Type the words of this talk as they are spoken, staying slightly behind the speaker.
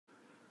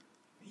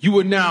You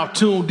are now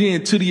tuned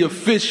in to the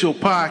official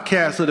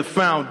podcast of the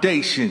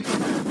Foundation.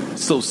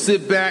 So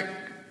sit back,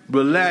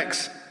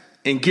 relax,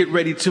 and get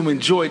ready to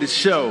enjoy the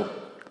show.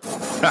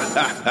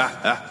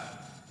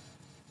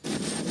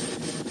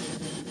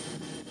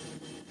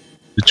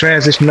 The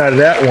transition out of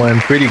that one,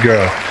 Pretty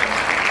Girl.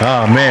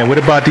 Oh man, what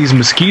about these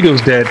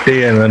mosquitoes that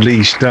they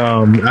unleashed?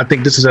 I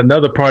think this is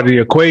another part of the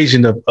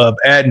equation of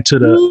adding to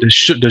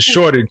the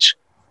shortage.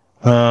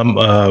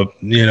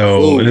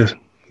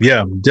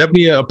 Yeah,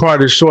 definitely a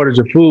part of the shortage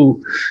of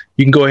food.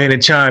 You can go ahead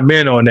and chime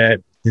in on that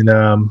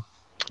and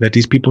let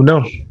these people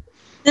know.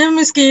 The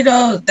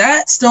mosquito,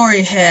 that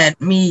story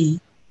had me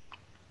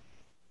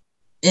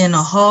in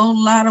a whole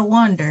lot of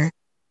wonder.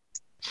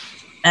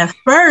 At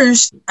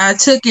first, I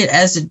took it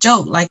as a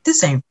joke, like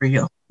this ain't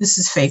real. This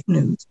is fake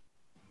news.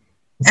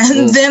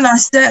 And then I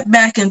sat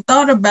back and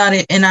thought about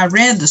it and I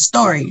read the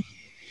story.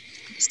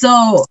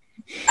 So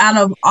out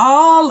of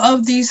all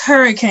of these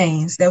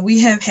hurricanes that we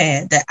have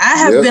had, that I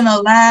have been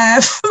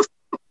alive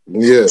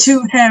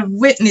to have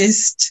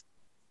witnessed,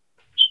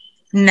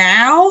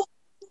 now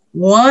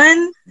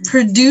one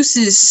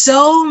produces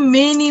so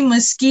many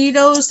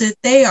mosquitoes that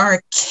they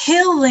are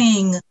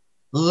killing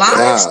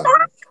livestock.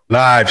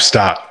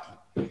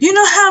 You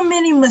know how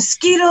many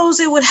mosquitoes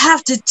it would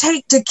have to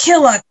take to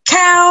kill a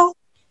cow,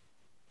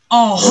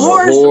 a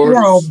horse, or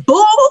a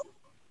bull,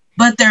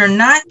 but they're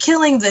not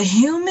killing the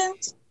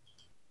humans?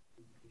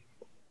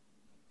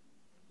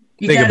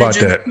 You Think gotta about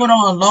just that. put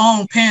on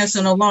long pants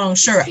and a long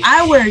shirt.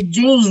 I wear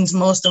jeans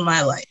most of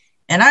my life,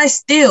 and I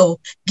still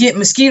get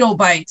mosquito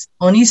bites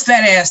on these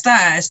fat ass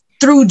thighs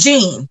through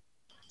jeans.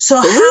 So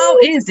how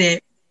is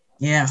it?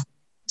 Yeah.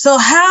 So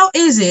how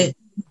is it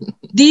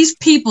these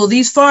people,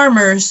 these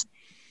farmers,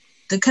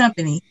 the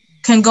company,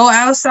 can go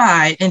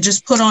outside and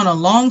just put on a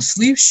long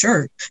sleeve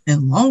shirt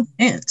and long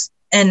pants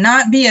and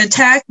not be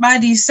attacked by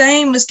these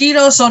same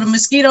mosquitoes? So the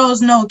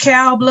mosquitoes know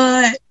cow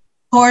blood,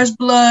 horse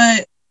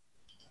blood,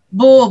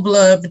 bull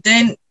blood, but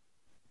then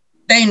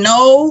they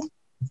know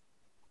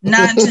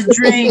not to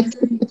drink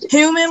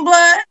human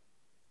blood.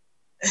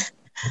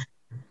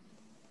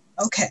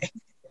 Okay.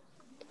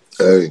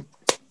 Hey.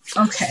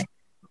 Okay.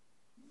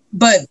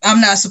 But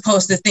I'm not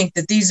supposed to think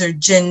that these are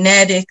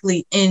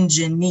genetically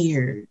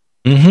engineered.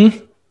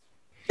 Mm-hmm.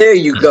 There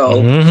you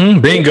go. Mm-hmm.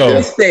 Bingo.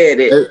 You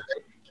said it.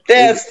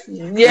 That's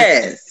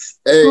yes.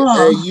 Hey,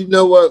 you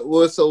know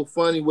what's so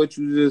funny what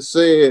you just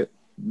said?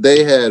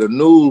 They had a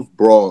news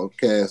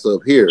broadcast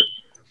up here,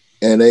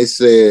 and they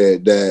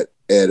said that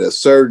at a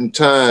certain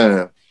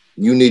time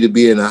you need to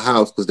be in the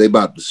house because they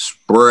about to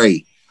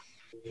spray.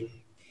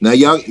 Now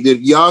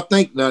y'all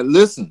think, now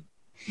listen,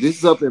 this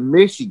is up in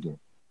Michigan.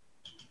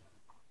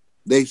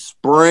 They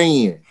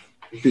spraying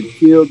to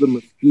kill the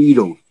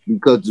mosquitoes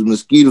because the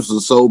mosquitoes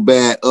are so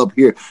bad up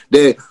here.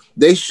 They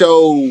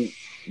showed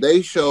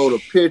a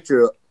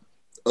picture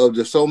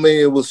of so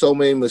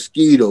many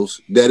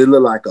mosquitoes that it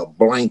looked like a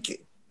blanket.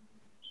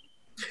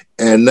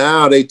 And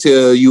now they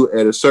tell you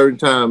at a certain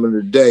time of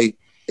the day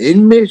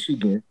in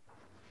Michigan,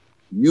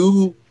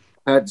 you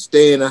have to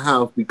stay in the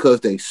house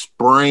because they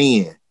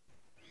spraying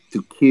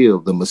to kill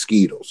the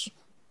mosquitoes.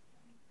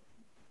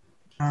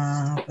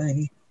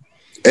 Buddy.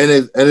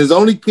 And it's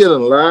only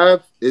killing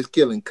live. It's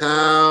killing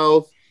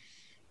cows,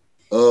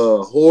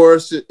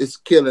 horses. It's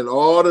killing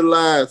all the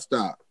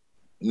livestock.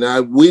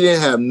 Now, we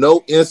didn't have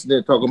no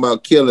incident talking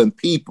about killing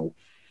people,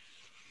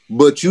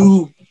 but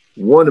you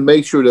want to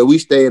make sure that we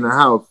stay in the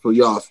house so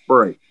y'all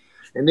spray.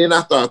 And then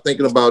I started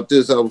thinking about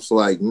this. I was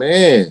like,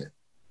 man,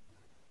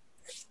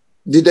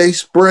 did they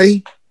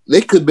spray?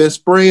 They could have been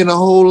spraying a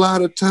whole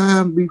lot of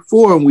time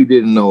before and we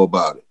didn't know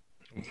about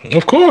it.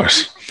 Of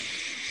course.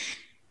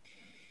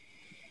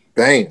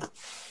 Damn.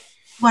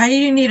 Why do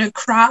you need a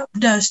crop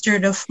duster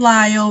to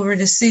fly over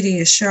the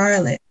city of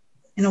Charlotte?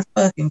 You know,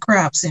 fucking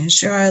crops in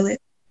Charlotte.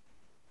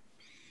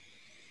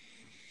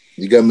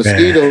 You got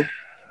mosquitoes.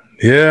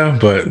 Yeah,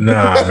 but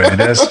nah, man,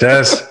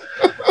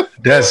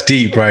 that's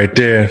deep right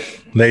there,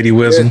 Lady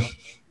Wisdom.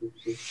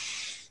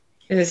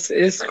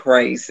 It's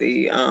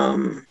crazy.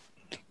 Boom.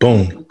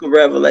 Book of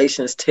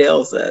Revelations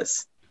tells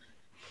us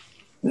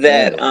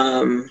that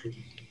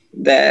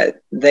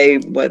that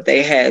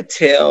they had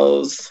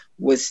tails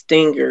with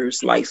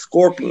stingers like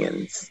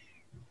scorpions,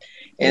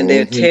 and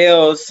their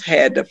tails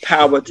had the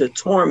power to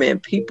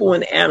torment people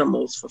and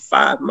animals for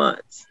 5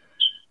 months.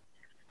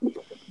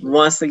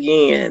 Once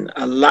again,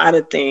 a lot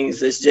of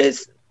things is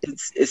just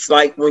it's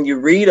like when you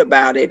read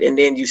about it and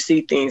then you see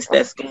things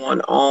that's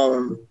going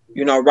on,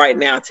 you know, right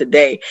now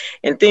today,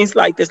 and things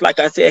like this, like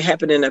I said,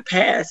 happened in the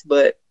past,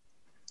 but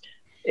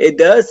it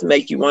does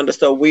make you wonder.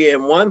 So we're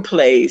in one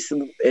place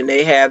and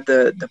they have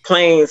the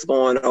planes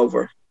going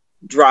over,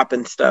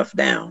 dropping stuff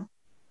down,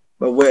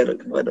 but where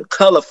the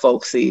color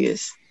folks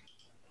is,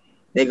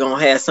 they're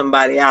gonna have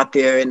somebody out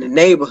there in the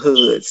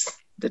neighborhoods,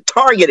 the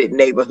targeted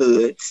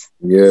neighborhoods.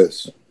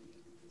 Yes.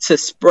 To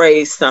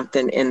spray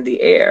something in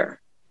the air.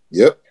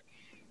 Yep.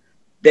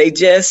 They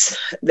just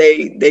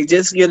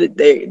get it.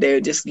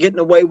 They're just getting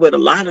away with a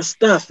lot of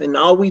stuff, and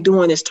all we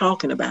doing is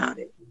talking about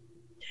it.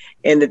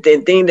 And the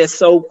thing that's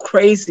so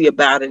crazy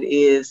about it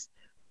is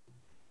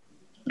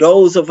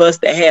those of us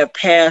that have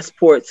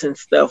passports and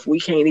stuff, we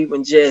can't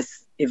even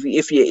just,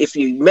 if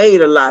you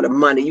made a lot of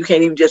money, you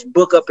can't even just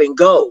book up and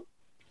go.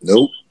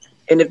 Nope.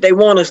 And if they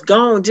want us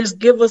gone, just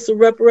give us a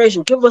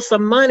reparation, give us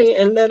some money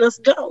and let us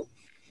go.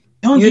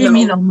 Don't give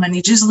me no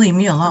money. Just leave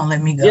me alone.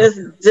 Let me go.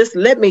 Just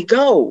let me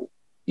go.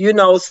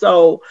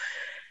 So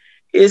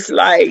it's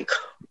like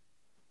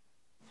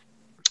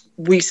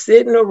we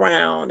sitting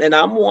around, and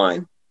I'm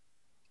one,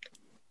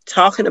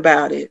 talking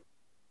about it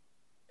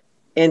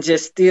and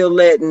just still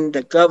letting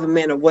the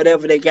government or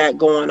whatever they got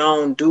going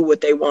on do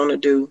what they want to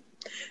do.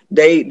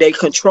 They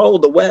control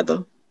the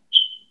weather.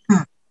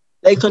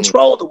 They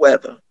control the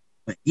weather.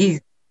 Yeah.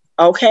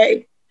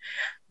 Okay.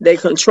 They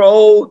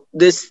control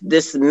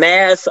this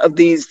mass of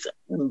these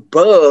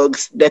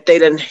bugs that they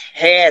done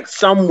had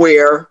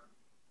somewhere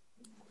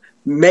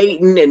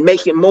mating and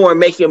making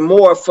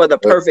more for the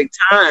perfect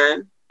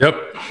time.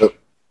 Yep.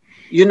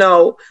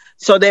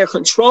 So they're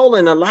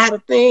controlling a lot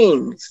of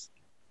things,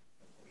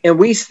 and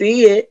we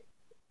see it,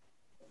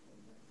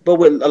 but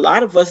with a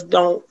lot of us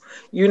don't.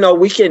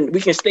 We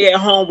can stay at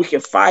home, we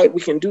can fight,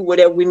 we can do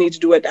whatever we need to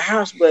do at the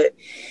house, but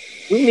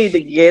we need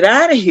to get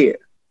out of here.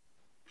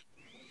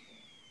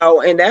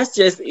 Oh, and that's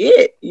just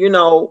it,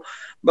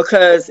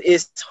 because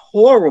it's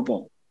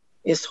horrible.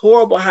 It's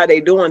horrible how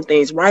they doing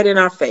things right in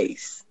our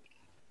face.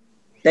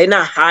 They're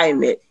not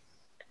hiding it,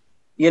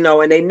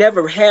 and they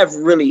never have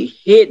really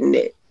hidden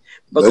it,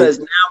 because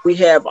now we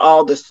have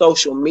all the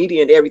social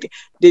media and everything.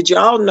 Did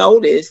y'all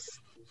notice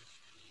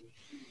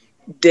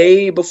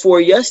day before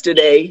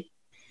yesterday,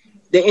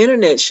 the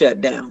internet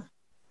shut down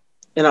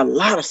in a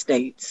lot of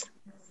states?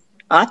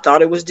 I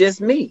thought it was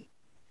just me.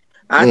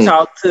 I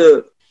talked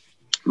to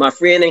my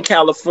friend in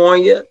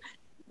California,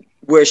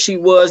 where she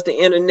was, the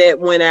internet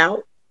went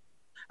out.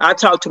 I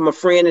talked to my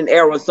friend in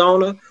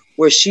Arizona,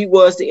 where she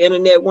was, the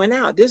internet went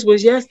out. This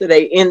was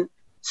yesterday in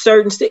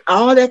certain states,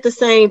 all at the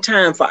same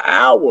time for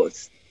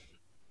hours.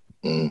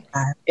 And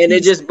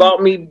it just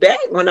brought me back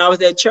when I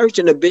was at church,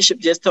 and the bishop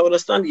just told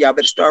us Sunday, y'all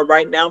better start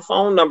writing down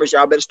phone numbers.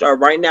 Y'all better start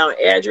writing down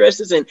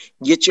addresses and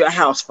get your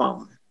house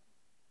phone.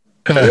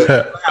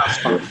 Yep,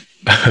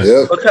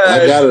 because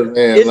I got a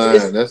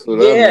landline. That's what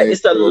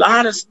it's a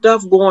lot of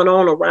stuff going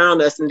on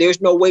around us, and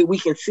there's no way we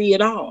can see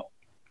it all.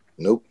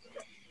 Nope.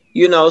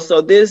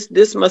 So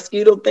this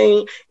mosquito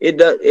thing,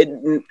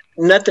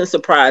 nothing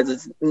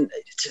surprises.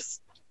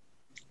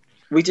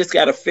 We just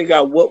got to figure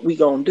out what we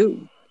gonna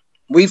do.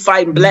 We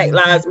fighting Black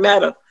Lives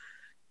Matter.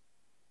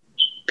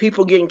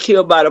 People getting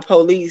killed by the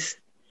police,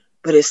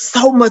 but there's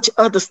so much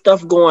other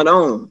stuff going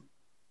on.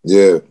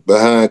 Yeah,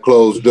 behind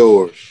closed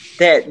doors.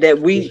 That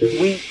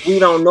we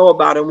don't know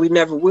about, and we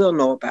never will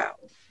know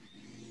about.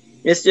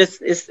 It's just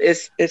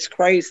it's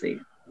crazy.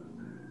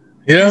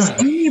 Yeah. Does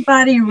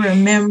anybody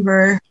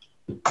remember?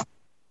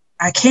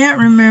 I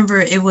can't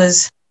remember. It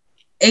was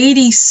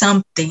 80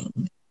 something.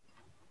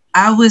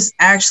 I was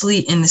actually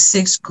in the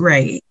 6th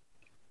grade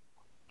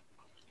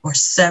or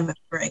 7th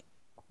grade,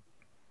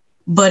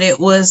 but it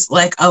was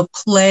like a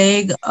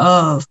plague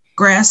of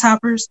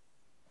grasshoppers.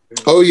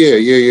 Oh yeah.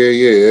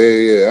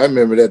 I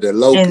remember that. The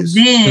locusts.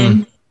 And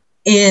then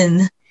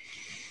in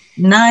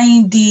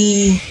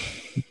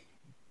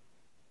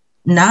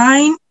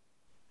 99,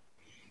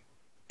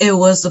 it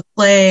was a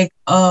plague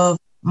of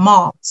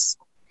moths.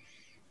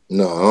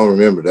 No, I don't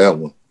remember that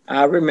one.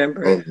 I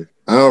remember it.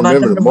 I don't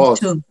remember the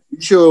moths. You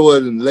sure it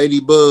wasn't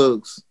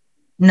ladybugs?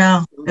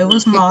 No, it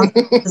was moths,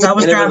 because I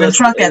was driving a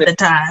truck at the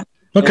time.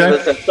 Okay. It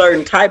was a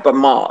certain type of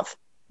moth.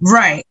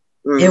 Right.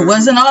 It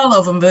wasn't all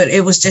of them, but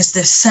it was just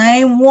the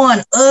same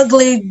one.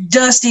 Ugly,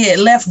 dusty. It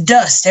left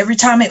dust. Every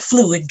time it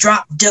flew, it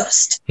dropped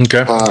dust.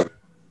 Okay.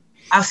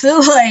 I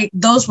feel like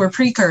those were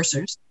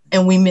precursors,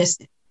 and we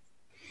missed it.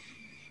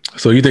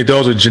 So you think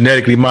those are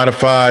genetically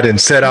modified and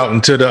set out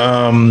into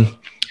the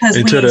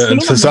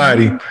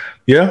society?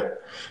 Yeah,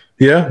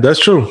 that's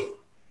true.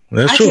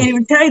 I can't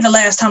even tell you the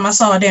last time I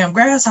saw a damn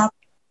grasshopper.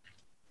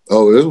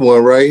 Oh, there's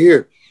one right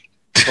here.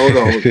 Hold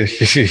on. You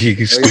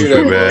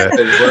stupid, man.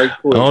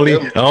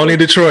 Only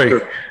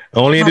Detroit.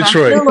 Only in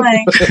Detroit. I feel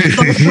like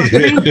those were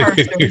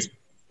precursors,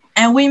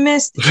 and we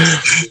missed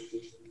it.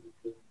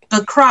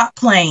 The crop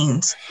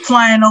planes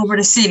flying over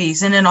the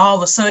cities, and then all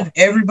of a sudden,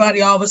 everybody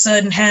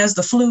has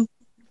the flu.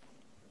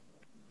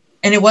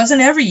 And it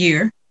wasn't every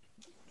year.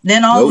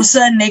 Then all of a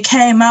sudden, they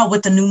came out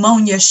with the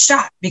pneumonia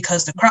shot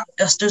because the crop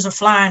dusters are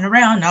flying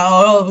around. Now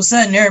all of a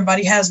sudden,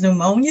 everybody has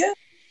pneumonia.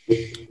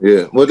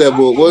 Yeah, was it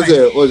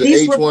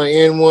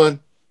H1N1?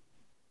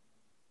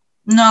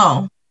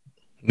 No,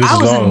 I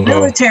was in the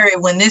military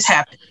when this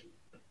happened.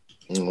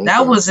 Okay.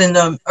 That was in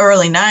the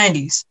early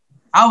 90s.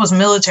 I was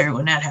military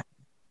when that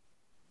happened.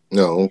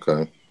 No,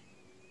 okay.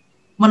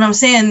 What I'm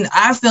saying,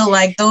 I feel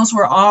like those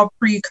were all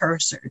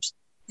precursors,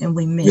 and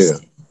we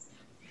missed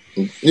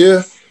it.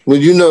 Yeah, well,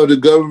 the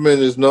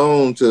government is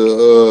known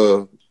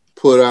to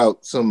put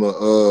out some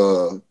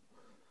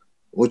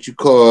what you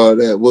call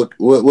that?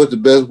 What's the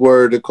best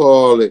word to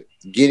call it?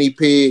 Guinea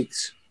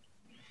pigs.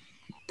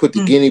 Put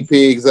the guinea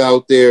pigs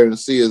out there and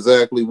see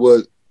exactly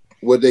what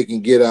what they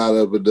can get out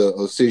of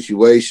a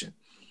situation.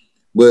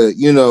 But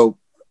you know,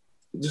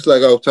 just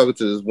like I was talking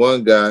to this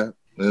one guy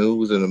who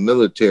was in the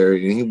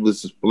military, and he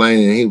was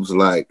explaining, he was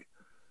like,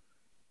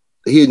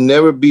 he'd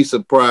never be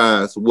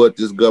surprised what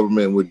this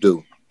government would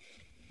do,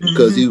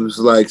 because he was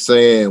like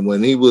saying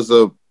when he was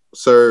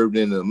served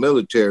in the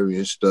military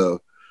and stuff,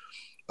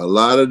 a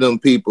lot of them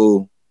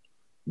people,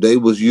 they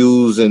was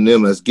using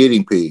them as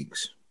guinea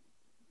pigs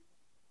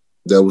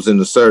that was in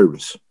the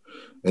service,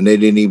 and they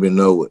didn't even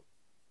know it.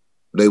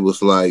 They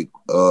was like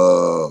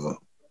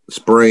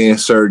spraying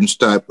certain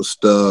type of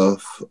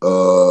stuff.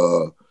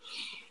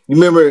 You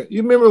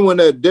remember when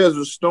that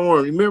Desert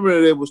Storm, you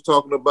remember they was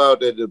talking about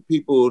that the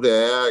people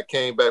that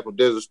came back from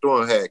Desert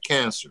Storm had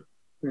cancer.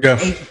 Yeah.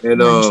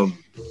 And and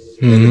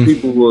the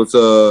people was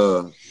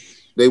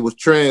they was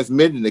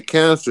transmitting the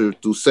cancer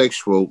through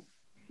sexual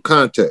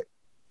contact.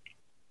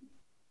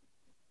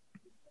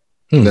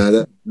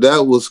 Now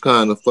that was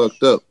kind of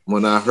fucked up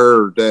when I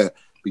heard that,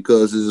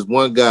 because this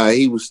one guy,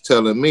 he was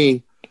telling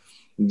me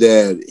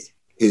that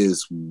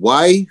his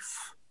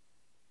wife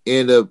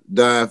ended up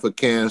dying for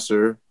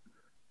cancer,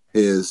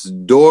 his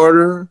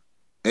daughter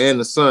and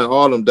the son,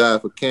 all of them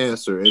died for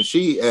cancer, and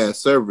she had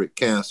cervix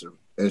cancer,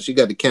 and she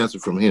got the cancer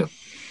from him.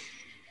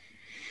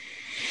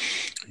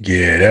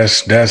 Yeah,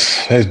 that's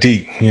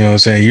deep. You know what I'm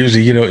saying?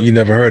 Usually, you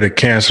never heard of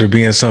cancer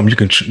being something you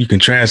can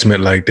transmit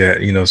like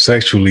that,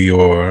 sexually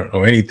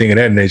or anything of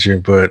that nature.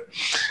 But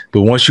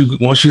once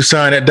you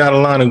sign that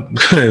dotted line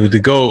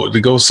to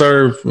go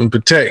serve and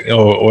protect,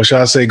 or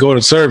shall I say go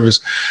to service,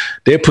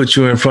 they put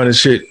you in front of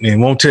shit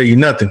and won't tell you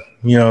nothing.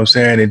 You know what I'm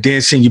saying? And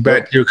then send you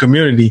back to your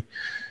community,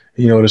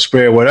 to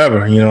spread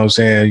whatever. You know what I'm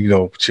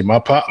saying? Should my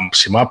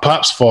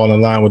pops fall in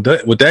line with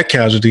that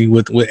casualty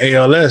with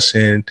ALS,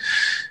 and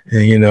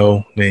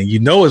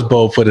it's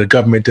bold for the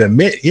government to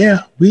admit,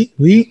 yeah, we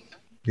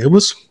take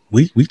risk,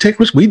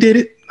 we did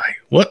it. Like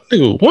what,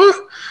 nigga, what?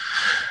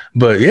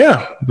 But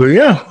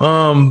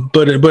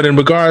in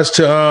regards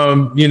to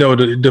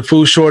the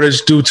food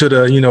shortage due to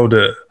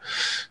the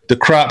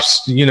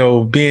crops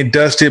being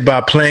dusted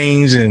by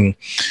planes, and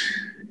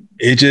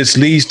it just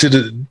leads it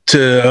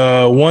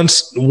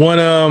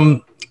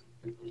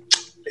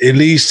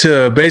leads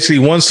to basically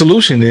one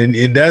solution,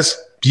 and that's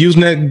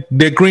using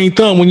that green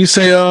thumb. When you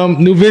say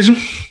New Vision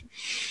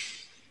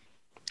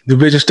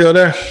still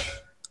there?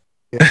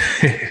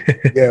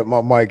 Yeah,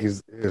 my mic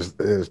is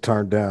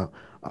turned down.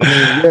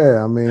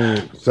 I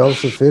mean,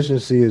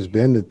 self-sufficiency has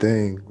been the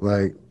thing.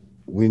 Like,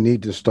 we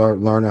need to start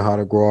learning how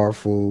to grow our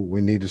food. We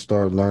need to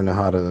start learning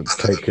how to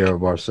take care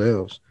of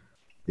ourselves.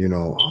 We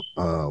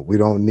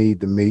don't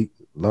need the meat.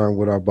 Learn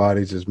what our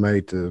bodies is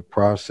made to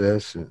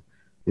process, and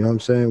you know what I'm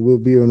saying? We'll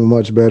be in a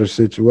much better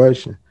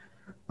situation.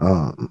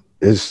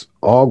 It's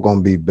all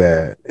gonna be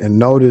bad. And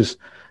notice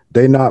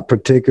they not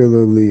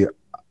particularly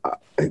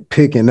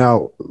picking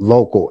out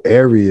local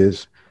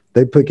areas.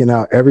 They picking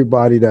out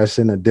everybody that's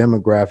in a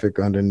demographic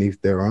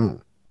underneath their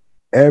own.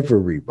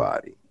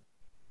 Everybody.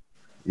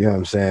 You know what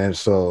I'm saying?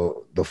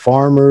 So the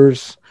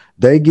farmers,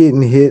 they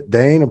getting hit.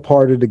 They ain't a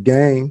part of the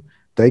game.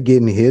 They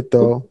getting hit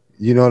though.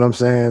 You know what I'm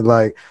saying?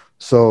 Like,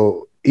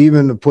 so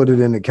even to put it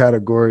in the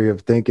category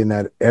of thinking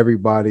that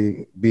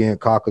everybody being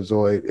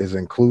Caucasoid is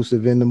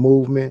inclusive in the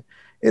movement,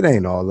 it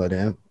ain't all of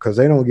them, because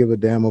they don't give a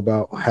damn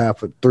about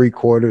half or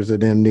 3/4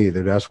 of them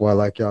neither. That's why,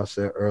 like y'all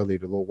said earlier,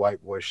 the little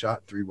white boy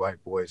shot 3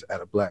 white boys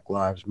at a Black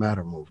Lives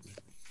Matter movement.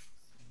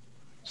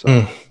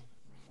 So.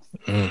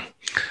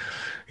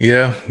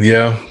 Yeah,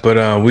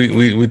 but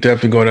we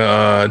definitely going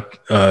to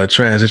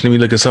transition. Let me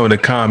look at some of the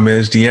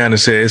comments. Deanna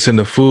said it's in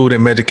the food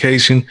and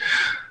medication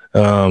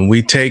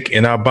we take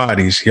in our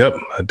bodies. Yep,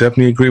 I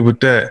definitely agree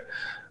with that.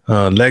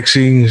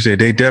 Lexi said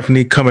they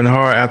definitely coming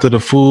hard after the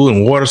food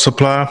and water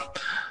supply.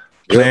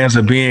 Plans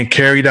are being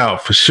carried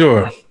out for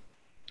sure.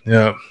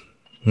 Yep.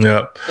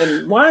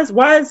 And why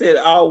is it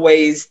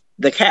always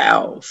the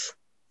cows?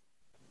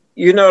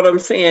 You know what I'm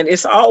saying?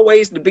 It's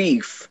always the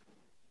beef.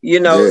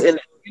 And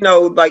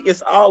like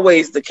it's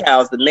always the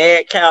cows. The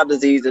mad cow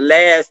disease. The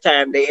last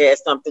time they had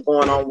something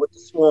going on with the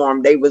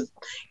swarm, they was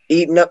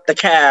eating up the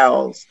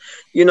cows.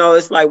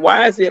 It's like,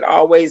 why is it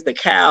always the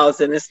cows?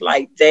 And it's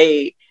like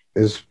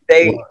it's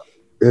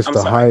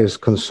the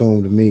highest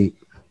consumed meat.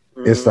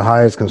 Mm-hmm. It's the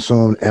highest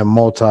consumed and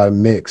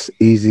multi-mix,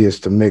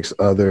 easiest to mix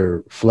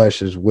other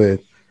fleshes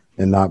with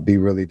and not be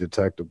really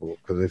detectable.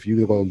 Because if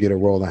you go get a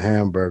roll of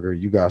hamburger,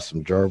 you got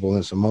some gerbil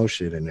and some more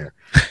shit in there.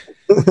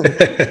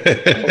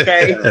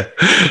 Okay. That's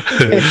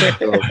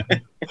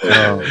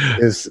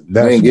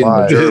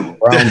why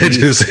I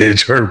just said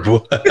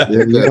gerbil.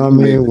 You know what I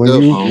mean?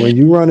 When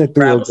you run it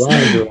through a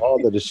grinder,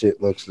 all of the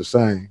shit looks the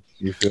same.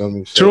 You feel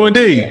me? So, True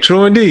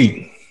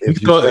indeed. You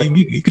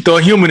can throw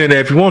a human in there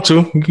if you want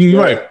to.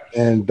 You're right.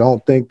 And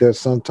don't think that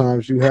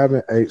sometimes you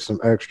haven't ate some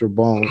extra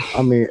bones.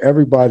 I mean,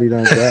 everybody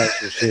done got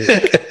some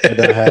shit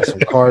that had some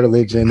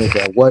cartilage in it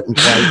that wasn't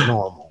quite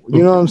normal.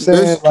 You know what I'm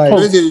saying?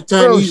 Like, the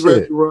Chinese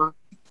restaurant.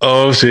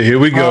 Oh shit! Here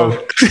we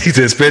go.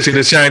 Especially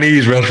the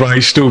Chinese restaurant.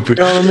 He's stupid.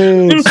 You know what I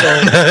mean?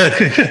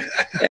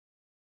 So,